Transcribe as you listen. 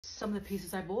Some of the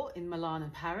pieces I bought in Milan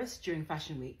and Paris during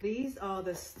Fashion Week. These are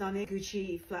the stunning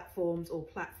Gucci platforms.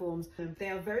 They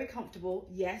are very comfortable.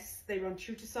 Yes, they run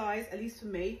true to size, at least for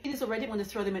me. I just already want to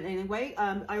throw them in anyway.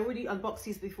 I already unboxed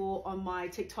these before on my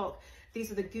TikTok.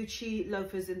 These are the Gucci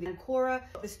loafers in the Ancora.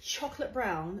 This chocolate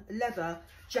brown leather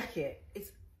jacket.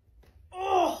 It's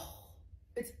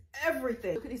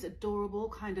everything. Look at these adorable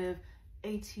kind of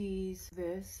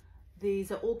 80s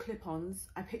These are all clip-ons.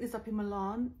 I picked this up in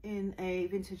Milan in a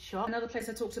vintage shop. Another place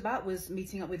I talked about was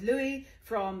meeting up with Louis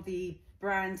from the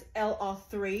brand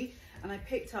LR3, and I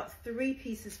picked up 3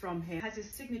 pieces from him. It has his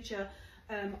signature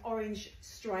orange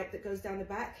stripe that goes down the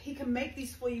back. He can make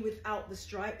these for you without the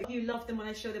stripe. If you loved them when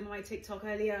I showed them on my TikTok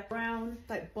earlier, brown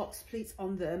like box pleats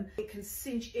on them. It can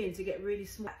cinch in to get really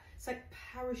small. It's like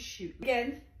parachute.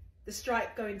 Again, the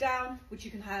stripe going down, which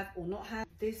you can have or not have.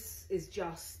 This is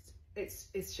just, it's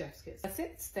chef's kiss. That's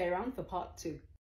it. Stay around for part 2.